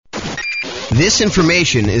This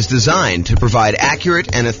information is designed to provide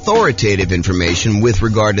accurate and authoritative information with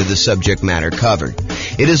regard to the subject matter covered.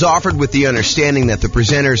 It is offered with the understanding that the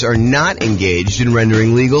presenters are not engaged in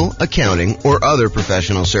rendering legal, accounting, or other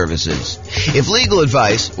professional services. If legal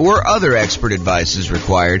advice or other expert advice is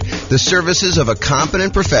required, the services of a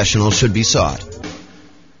competent professional should be sought.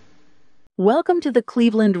 Welcome to the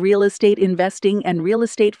Cleveland Real Estate Investing and Real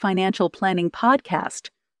Estate Financial Planning Podcast.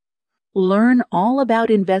 Learn all about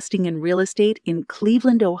investing in real estate in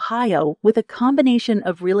Cleveland, Ohio, with a combination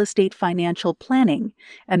of real estate financial planning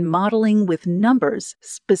and modeling with numbers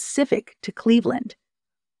specific to Cleveland,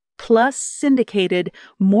 plus syndicated,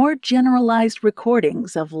 more generalized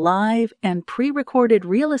recordings of live and pre-recorded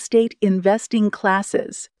real estate investing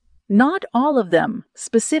classes, not all of them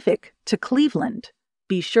specific to Cleveland.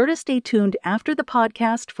 Be sure to stay tuned after the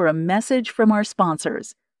podcast for a message from our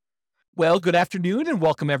sponsors. Well, good afternoon and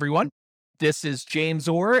welcome, everyone. This is James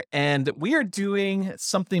Orr, and we are doing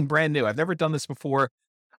something brand new. I've never done this before.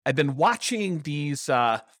 I've been watching these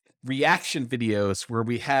reaction videos where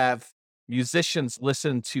we have musicians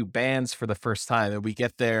listen to bands for the first time, and we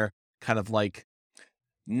get their kind of like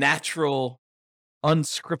natural,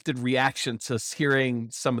 unscripted reaction to hearing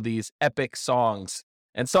some of these epic songs.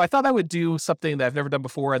 And so I thought I would do something that I've never done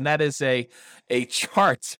before, and that is a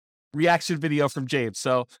chart reaction video from James.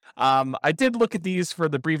 So I did look at these for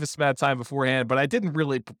the briefest amount of time beforehand, but I didn't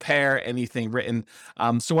really prepare anything written.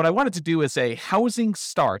 So what I wanted to do is a housing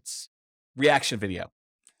starts reaction video.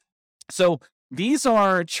 So these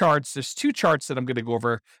are charts. There's two charts that I'm going to go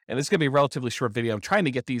over, and it's going to be a relatively short video. I'm trying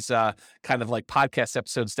to get these kind of like podcast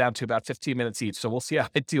episodes down to about 15 minutes each, so we'll see how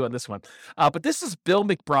I do on this one. But this is Bill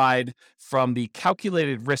McBride from the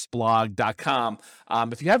calculatedriskblog.com.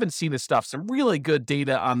 If you haven't seen his stuff, some really good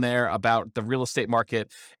data on there about the real estate market.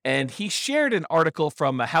 And he shared an article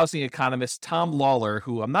from a housing economist, Tom Lawler,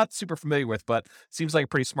 who I'm not super familiar with, but seems like a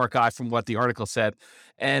pretty smart guy from what the article said.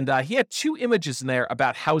 And he had two images in there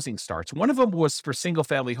about housing starts. One of them was for single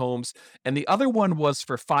family homes, and the other one was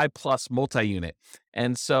for 5+ multi-unit.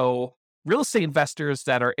 And so real estate investors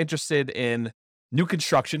that are interested in new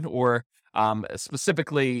construction or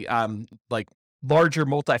specifically like larger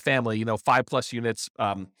multifamily, 5+ units,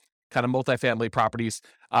 kind of multifamily properties,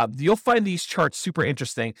 you'll find these charts super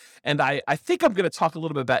interesting. And I think I'm going to talk a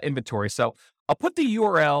little bit about inventory. So I'll put the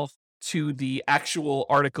URL to the actual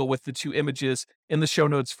article with the two images in the show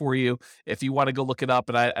notes for you if you want to go look it up.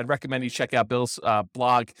 And I'd recommend you check out Bill's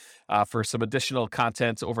blog for some additional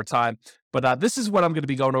content over time. But this is what I'm going to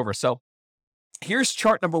be going over. So here's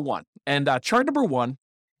chart number one. And chart number one,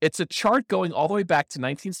 it's a chart going all the way back to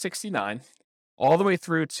 1969, all the way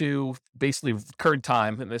through to basically current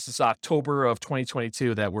time. And this is October of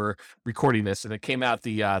 2022 that we're recording this. And it came out,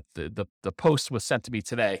 the post was sent to me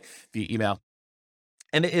today via email.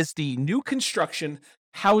 And it is the new construction,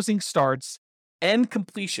 housing starts, and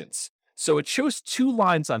completions. So it shows two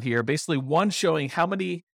lines on here, basically one showing how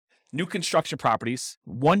many new construction properties,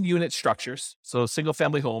 1-unit structures, so single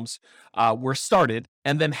family homes, were started,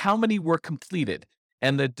 and then how many were completed.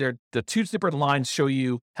 And the two different lines show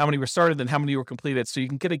you how many were started and how many were completed. So you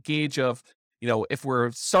can get a gauge of, if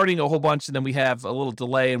we're starting a whole bunch and then we have a little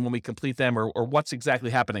delay in when we complete them, or what's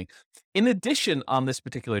exactly happening. In addition, on this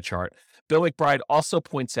particular chart, Bill McBride also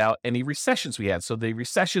points out any recessions we had. So the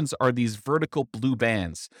recessions are these vertical blue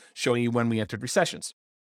bands showing you when we entered recessions.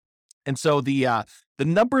 And so the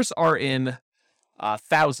numbers are in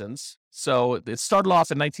thousands. So it started off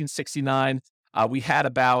in 1969. We had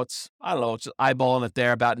about, just eyeballing it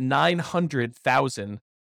there, about 900,000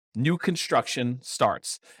 new construction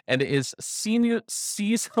starts, and it is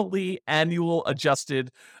seasonally annual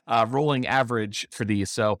adjusted rolling average for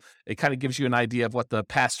these. So it kind of gives you an idea of what the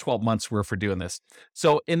past 12 months were for doing this.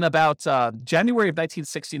 So in about January of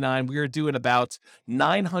 1969, we were doing about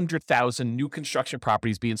 900,000 new construction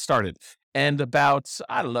properties being started, and about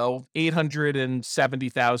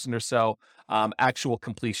 870,000 or so actual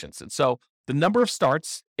completions. And so the number of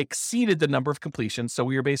starts exceeded the number of completions. So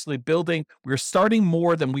we were basically we were starting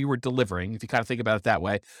more than we were delivering, if you kind of think about it that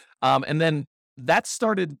way. And then that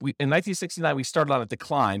started, in 1969, we started on a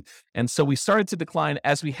decline. And so we started to decline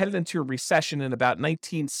as we headed into a recession in about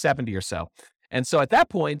 1970 or so. And so at that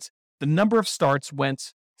point, the number of starts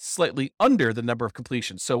went slightly under the number of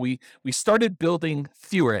completions. So we started building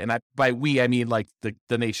fewer, and by we, I mean like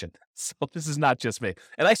the nation. So this is not just me.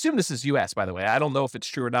 And I assume this is U.S., by the way. I don't know if it's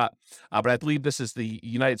true or not, but I believe this is the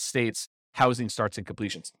United States housing starts and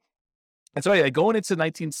completions. And so anyway, going into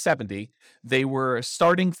 1970, they were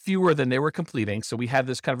starting fewer than they were completing. So we had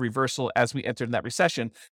this kind of reversal as we entered that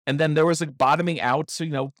recession. And then there was a bottoming out,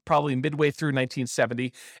 so, probably midway through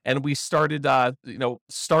 1970. And we started,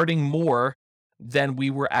 starting more than we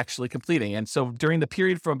were actually completing. And so during the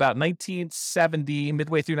period from about 1970,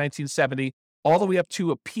 midway through 1970, all the way up to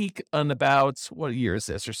a peak on about, what year is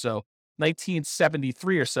this or so,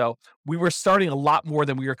 1973 or so, we were starting a lot more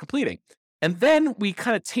than we were completing. And then we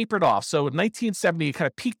kind of tapered off. So in 1970, it kind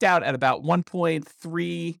of peaked out at about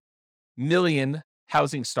 1.3 million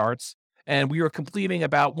housing starts. And we were completing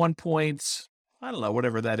about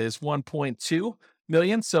 1.2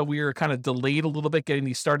 million. So we were kind of delayed a little bit getting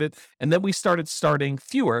these started. And then we started starting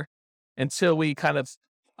fewer until we kind of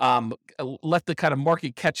let the kind of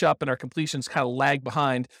market catch up and our completions kind of lag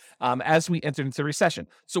behind as we entered into the recession.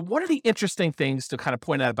 So one of the interesting things to kind of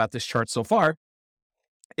point out about this chart so far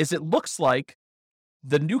is it looks like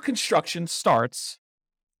the new construction start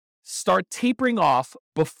tapering off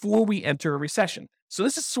before we enter a recession. So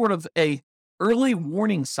this is sort of a early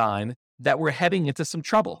warning sign that we're heading into some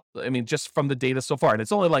trouble. I mean, just from the data so far. And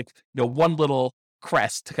it's only like, one little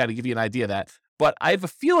crest to kind of give you an idea of that. But I have a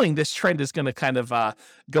feeling this trend is going to kind of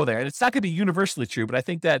go there. And it's not going to be universally true, but I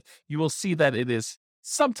think that you will see that it is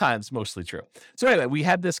sometimes mostly true. So anyway, we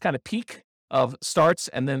had this kind of peak of starts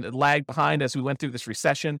and then it lagged behind as we went through this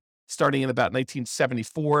recession, starting in about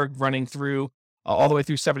 1974, running through all the way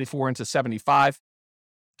through 74 into 75,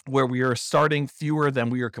 where we are starting fewer than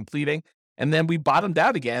we are completing. And then we bottomed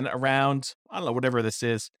out again around, I don't know, whatever this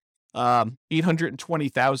is,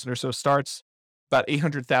 820,000 or so starts, about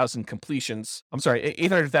 800,000 completions. I'm sorry,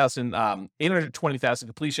 820,000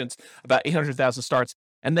 completions, about 800,000 starts.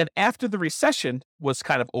 And then after the recession was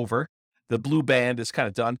kind of over, the blue band is kind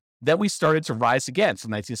of done, then we started to rise again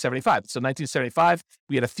from 1975. So 1975,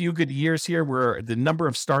 we had a few good years here where the number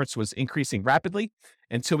of starts was increasing rapidly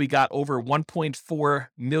until we got over 1.4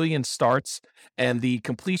 million starts and the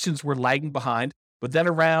completions were lagging behind. But then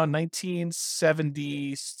around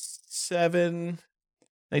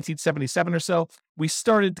 1977 or so, we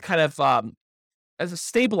started to kind of as a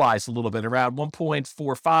stabilize a little bit around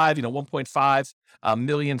 1.45, 1.5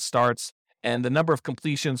 million starts. And the number of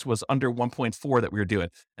completions was under 1.4 that we were doing.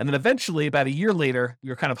 And then eventually, about a year later, we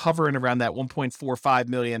were kind of hovering around that 1.45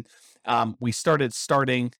 million.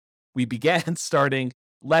 We began starting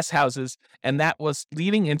less houses, and that was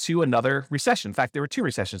leading into another recession. In fact, there were two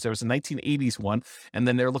recessions. There was a 1980s one, and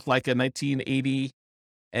then there looked like a 1980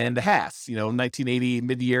 and a half, 1980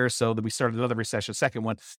 mid-year. So that we started another recession, second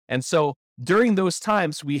one. And so during those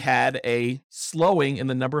times, we had a slowing in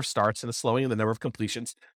the number of starts and a slowing in the number of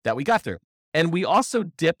completions that we got through. And we also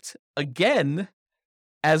dipped again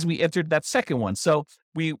as we entered that second one. So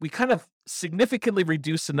we kind of significantly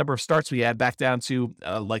reduced the number of starts we had back down to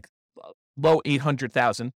low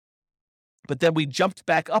 800,000. But then we jumped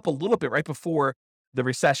back up a little bit right before the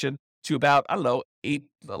recession to about,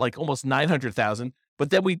 almost 900,000. But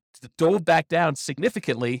then we dove back down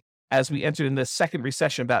significantly as we entered in the second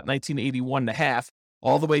recession, about 1981 and a half,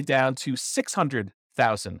 all the way down to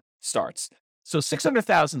 600,000 starts. So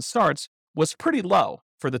 600,000 starts was pretty low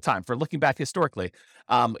for the time, for looking back historically.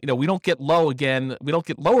 We don't get lower than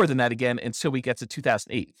that again until we get to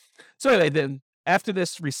 2008. So anyway, then after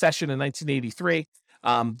this recession in 1983,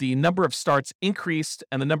 the number of starts increased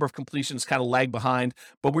and the number of completions kind of lagged behind,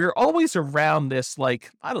 but we were always around this, a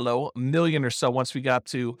million or so once we got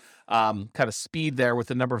to kind of speed there with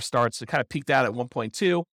the number of starts. It kind of peaked out at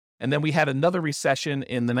 1.2. And then we had another recession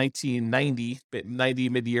in the 1990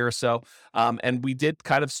 mid-year or so, and we did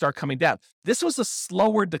kind of start coming down. This was a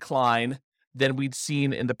slower decline than we'd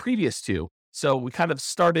seen in the previous two. So we kind of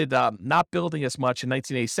started not building as much in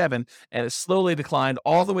 1987, and it slowly declined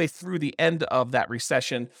all the way through the end of that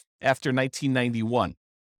recession after 1991.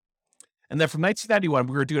 And then from 1991,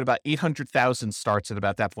 we were doing about 800,000 starts at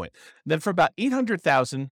about that point. And then from about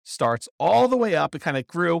 800,000 starts all the way up, it kind of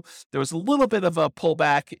grew. There was a little bit of a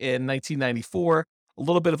pullback in 1994, a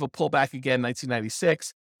little bit of a pullback again in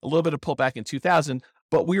 1996, a little bit of pullback in 2000,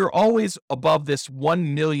 but we were always above this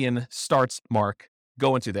 1 million starts mark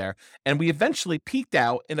going to there. And we eventually peaked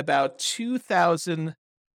out in about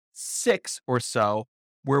 2006 or so,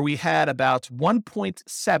 where we had about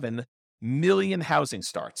 1.7 million housing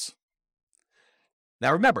starts.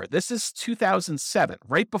 Now, remember, this is 2007,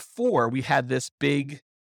 right before we had this big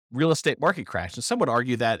real estate market crash. And some would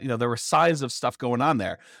argue that, there were signs of stuff going on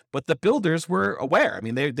there, but the builders were aware. I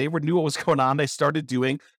mean, they knew what was going on. They started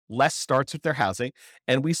doing less starts with their housing.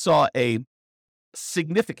 And we saw a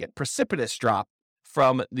significant, precipitous drop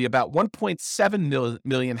from the about 1.7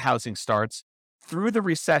 million housing starts through the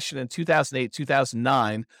recession in 2008,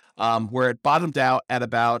 2009, where it bottomed out at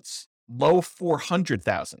about low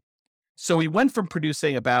 400,000. So we went from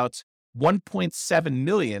producing about 1.7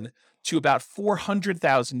 million to about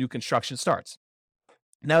 400,000 new construction starts.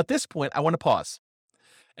 Now, at this point, I want to pause.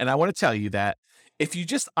 And I want to tell you that if you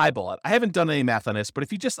just eyeball it, I haven't done any math on this, but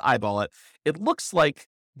if you just eyeball it, it looks like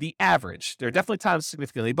the average, there are definitely times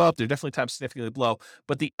significantly above, there are definitely times significantly below,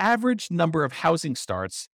 but the average number of housing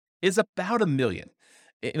starts is about 1 million.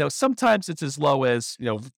 Sometimes it's as low as,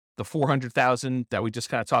 the 400,000 that we just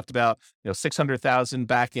kind of talked about, 600,000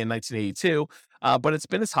 back in 1982. But it's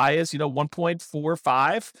been as high as,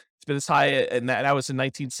 1.45. It's been as high, and that was in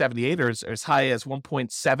 1978, or as high as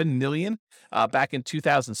 1.7 million back in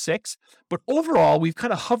 2006. But overall, we've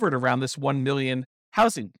kind of hovered around this 1 million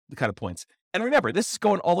housing kind of points. And remember, this is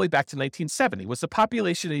going all the way back to 1970. Was the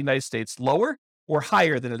population of the United States lower or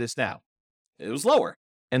higher than it is now? It was lower.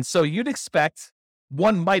 And so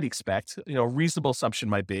one might expect, a reasonable assumption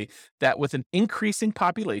might be that with an increasing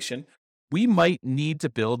population, we might need to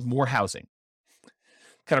build more housing,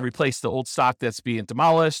 kind of replace the old stock that's being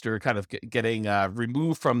demolished or kind of getting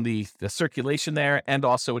removed from the circulation there, and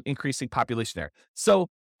also an increasing population there. So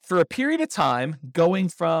for a period of time, going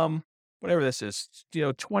from whatever this is,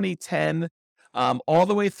 2010, all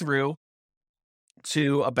the way through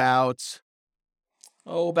to about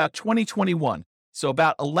 2021. So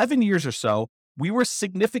about 11 years or so, we were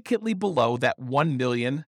significantly below that 1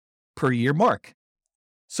 million per year mark.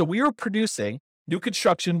 So we were producing, new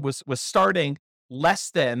construction was starting less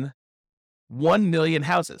than 1 million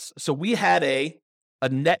houses. So we had a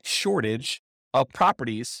net shortage of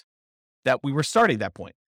properties that we were starting at that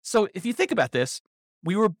point. So if you think about this,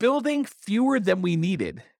 we were building fewer than we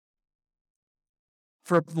needed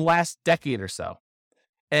for the last decade or so.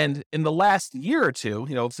 And in the last year or two,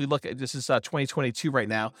 if we look at, this is 2022 right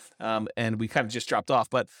now, and we kind of just dropped off.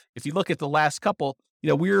 But if you look at the last couple,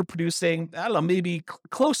 we were producing, I don't know, maybe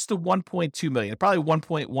close to 1.2 million, probably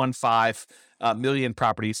 1.15 million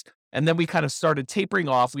properties. And then we kind of started tapering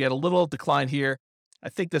off. We had a little decline here. I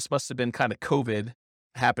think this must have been kind of COVID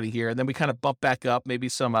happening here. And then we kind of bumped back up, maybe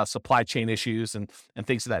some supply chain issues and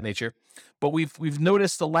things of that nature. But we've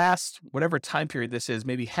noticed the last, whatever time period this is,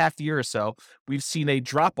 maybe half year or so, we've seen a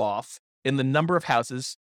drop off in the number of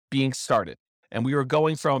houses being started. And we were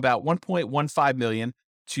going from about 1.15 million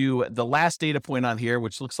to the last data point on here,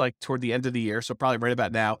 which looks like toward the end of the year. So probably right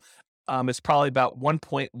about now, it's probably about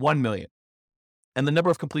 1.1 million. And the number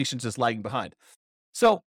of completions is lagging behind.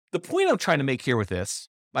 So the point I'm trying to make here with this,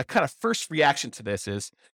 my kind of first reaction to this is,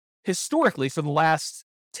 historically, for the last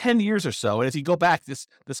 10 years or so, and if you go back, this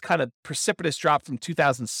kind of precipitous drop from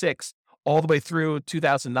 2006 all the way through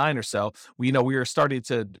 2009 or so, we were starting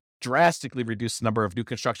to drastically reduce the number of new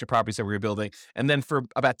construction properties that we were building. And then for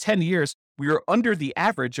about 10 years, we were under the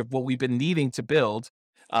average of what we've been needing to build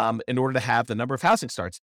in order to have the number of housing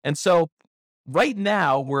starts. And so right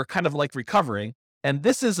now, we're kind of like recovering. And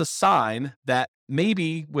this is a sign that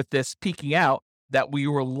maybe with this peaking out, that we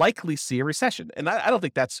will likely see a recession. And I don't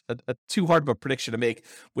think that's a too hard of a prediction to make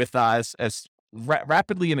with as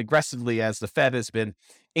rapidly and aggressively as the Fed has been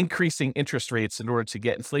increasing interest rates in order to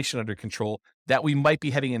get inflation under control, that we might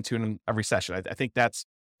be heading into a recession. I think that's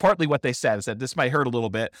partly what they said, is that this might hurt a little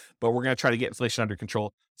bit, but we're going to try to get inflation under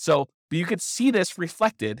control. So, but you could see this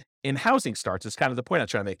reflected in housing starts is kind of the point I'm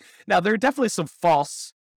trying to make. Now, there are definitely some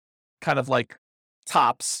false kind of like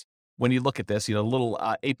tops when you look at this, little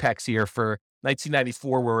apex here for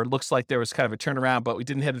 1994, where it looks like there was kind of a turnaround, but we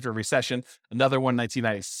didn't head into a recession. Another one,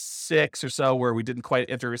 1996 or so, where we didn't quite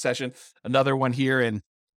enter a recession. Another one here in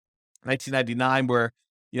 1999, where,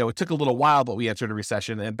 it took a little while, but we entered a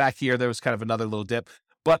recession. And back here, there was kind of another little dip.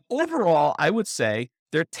 But overall, I would say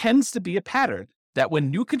there tends to be a pattern that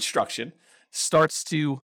when new construction starts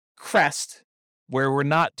to crest, where we're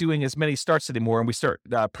not doing as many starts anymore, and we start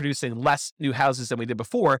producing less new houses than we did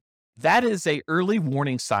before, that is a early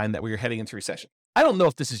warning sign that we are heading into recession. I don't know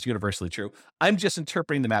if this is universally true. I'm just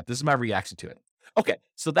interpreting the map. This is my reaction to it. Okay,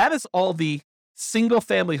 so that is all the single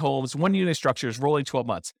family homes, one unit structures rolling 12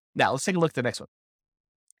 months. Now let's take a look at the next one.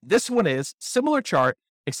 This one is similar chart,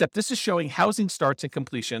 except this is showing housing starts and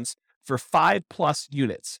completions for 5+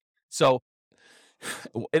 units. So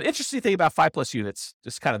an interesting thing about 5+ units,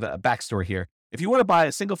 just kind of a backstory here. If you want to buy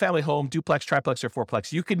a single family home, duplex, triplex, or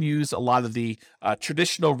fourplex, you can use a lot of the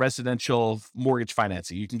traditional residential mortgage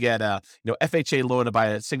financing. You can get a FHA loan to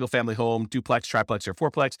buy a single family home, duplex, triplex, or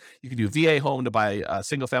fourplex. You can do VA home to buy a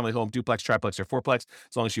single family home, duplex, triplex, or fourplex,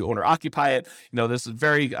 as long as you own or occupy it. This is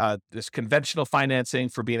this conventional financing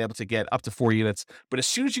for being able to get up to 4 units. But as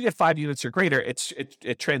soon as you get 5 units or greater,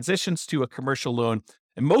 it transitions to a commercial loan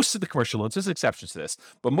And most of the commercial loans, there's exceptions to this,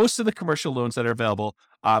 but most of the commercial loans that are available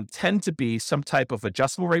tend to be some type of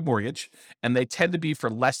adjustable rate mortgage, and they tend to be for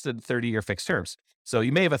less than 30-year fixed terms. So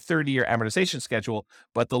you may have a 30-year amortization schedule,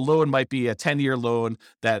 but the loan might be a 10-year loan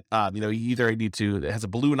that you either need to, it has a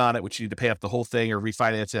balloon on it, which you need to pay off the whole thing or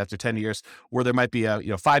refinance it after 10 years, or there might be a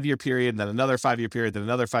 5-year period, then another 5-year period, then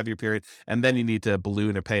another 5-year period, and then you need to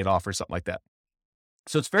balloon or pay it off or something like that.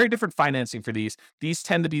 So it's very different financing for these. These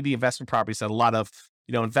tend to be the investment properties that a lot of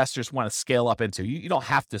investors want to scale up into. You don't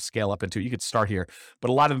have to scale up into it. You could start here, but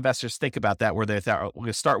a lot of investors think about that where they thought, we're going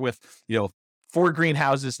to start with 4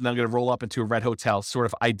 greenhouses and then I'm going to roll up into a red hotel sort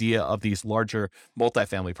of idea of these larger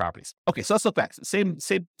multifamily properties. Okay, so let's look back. Same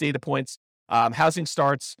data points. Housing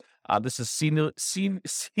starts. This is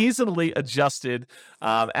seasonally adjusted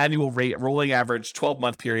annual rate, rolling average,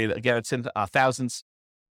 12-month period. Again, it's in thousands.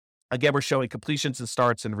 Again, we're showing completions and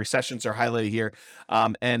starts, and recessions are highlighted here.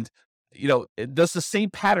 Does the same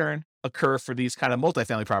pattern occur for these kind of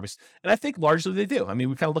multifamily properties? And I think largely they do. I mean,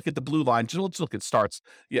 we kind of look at the blue line, just look at starts.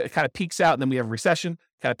 Yeah, it kind of peaks out, and then we have recession,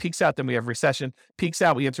 kind of peaks out, then we have recession, peaks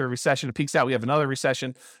out, we enter a recession, it peaks out, we have another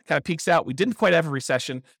recession, kind of peaks out, we didn't quite have a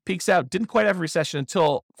recession, peaks out, didn't quite have a recession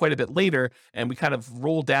until quite a bit later, and we kind of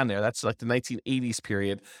rolled down there. That's like the 1980s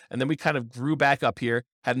period. And then we kind of grew back up here,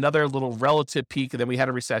 had another little relative peak, and then we had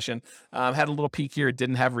a recession, had a little peak here,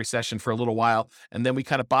 didn't have a recession for a little while, and then we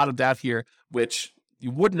kind of bottomed out here, which you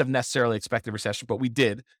wouldn't have necessarily expected a recession, but we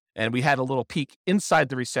did. And we had a little peak inside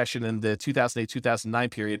the recession in the 2008, 2009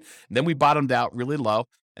 period. And then we bottomed out really low.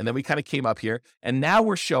 And then we kind of came up here. And now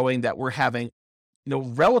we're showing that we're having,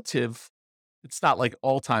 relative, it's not like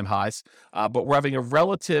all-time highs, but we're having a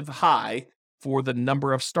relative high for the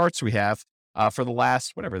number of starts we have for the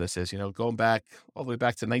last, whatever this is, going back all the way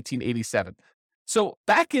back to 1987. So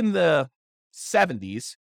back in the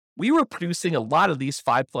 70s, we were producing a lot of these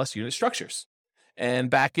 5+ unit structures. And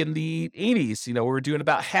back in the 80s, we were doing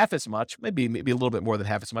about half as much, maybe a little bit more than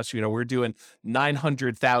half as much. We were doing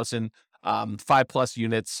 900,000 5+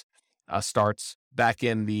 units starts back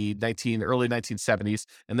in the early 1970s.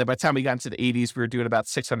 And then by the time we got into the 80s, we were doing about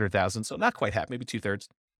 600,000. So not quite half, maybe 2/3.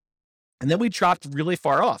 And then we dropped really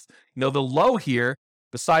far off. The low here,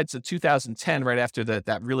 besides the 2010, right after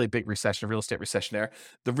that really big recession, real estate recession there,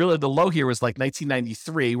 the low here was like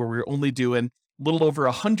 1993, where we were only doing little over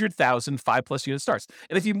 100,000 5+ unit starts.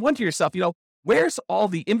 And if you wonder to yourself, where's all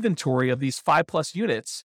the inventory of these 5+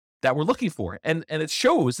 units that we're looking for? And it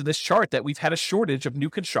shows in this chart that we've had a shortage of new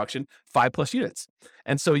construction 5+ units.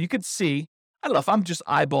 And so you could see, I don't know if I'm just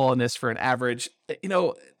eyeballing this for an average,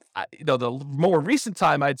 the more recent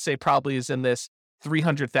time I'd say probably is in this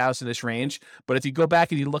 300,000-ish range. But if you go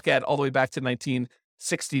back and you look at all the way back to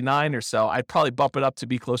 1969 or so, I'd probably bump it up to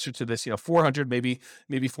be closer to this, 400, maybe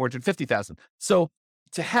 450,000. So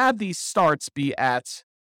to have these starts be at,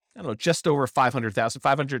 just over 500,000,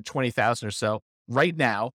 520,000 or so right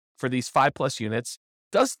now for these 5+ units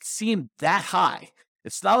doesn't seem that high.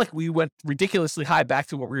 It's not like we went ridiculously high back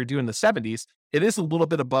to what we were doing in the 70s. It is a little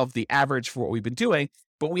bit above the average for what we've been doing,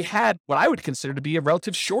 but we had what I would consider to be a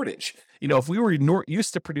relative shortage. If we were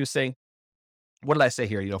used to producing, what did I say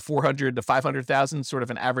here? 400 to 500,000, sort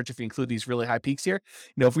of an average if you include these really high peaks here.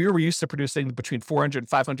 If we were used to producing between 400 and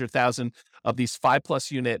 500,000 of these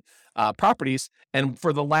 5+ unit properties, and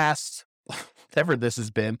for the last, whatever this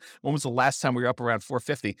has been, when was the last time we were up around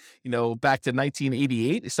 450? Back to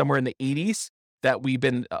 1988, somewhere in the 80s, that we've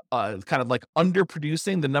been kind of like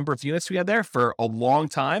underproducing the number of units we had there for a long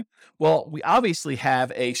time. Well, we obviously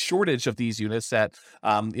have a shortage of these units that,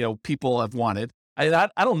 people have wanted. I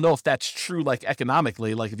don't know if that's true, like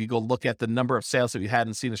economically, like if you go look at the number of sales that we had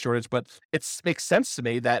and seen a shortage, but it makes sense to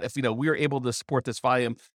me that if, we were able to support this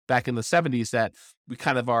volume back in the 70s, that we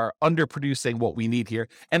kind of are underproducing what we need here.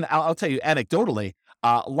 And I'll tell you anecdotally,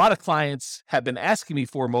 a lot of clients have been asking me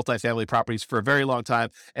for multifamily properties for a very long time,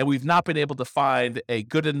 and we've not been able to find a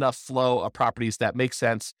good enough flow of properties that make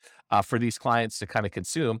sense for these clients to kind of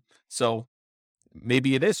consume. So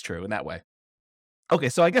maybe it is true in that way. Okay,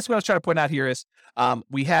 so I guess what I was trying to point out here is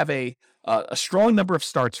we have a strong number of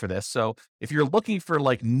starts for this. So if you're looking for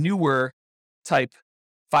like newer type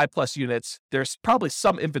 5+ units, there's probably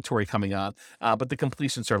some inventory coming on, but the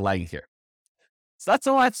completions are lagging here. So that's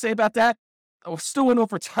all I have to say about that. I still went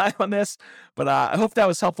over time on this, but I hope that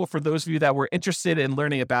was helpful for those of you that were interested in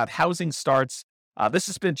learning about housing starts. This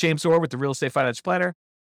has been James Orr with the Real Estate Financial Planner.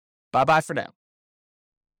 Bye-bye for now.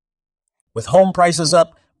 With home prices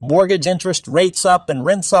up, mortgage interest rates up, and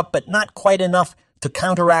rents up, but not quite enough to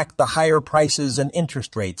counteract the higher prices and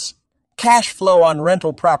interest rates, cash flow on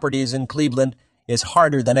rental properties in Cleveland is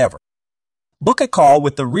harder than ever. Book a call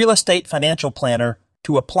with the Real Estate Financial Planner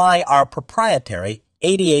to apply our proprietary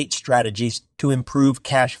 88 strategies to improve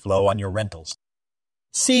cash flow on your rentals.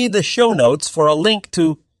 See the show notes for a link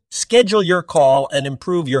to schedule your call and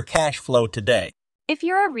improve your cash flow today. If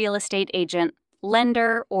you're a real estate agent,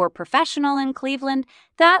 lender, or professional in Cleveland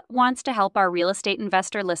that wants to help our real estate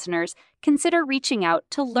investor listeners, consider reaching out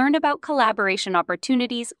to learn about collaboration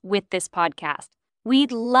opportunities with this podcast.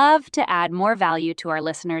 We'd love to add more value to our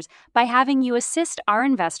listeners by having you assist our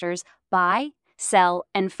investors buy, sell,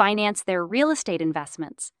 and finance their real estate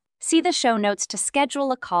investments. See the show notes to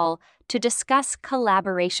schedule a call to discuss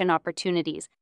collaboration opportunities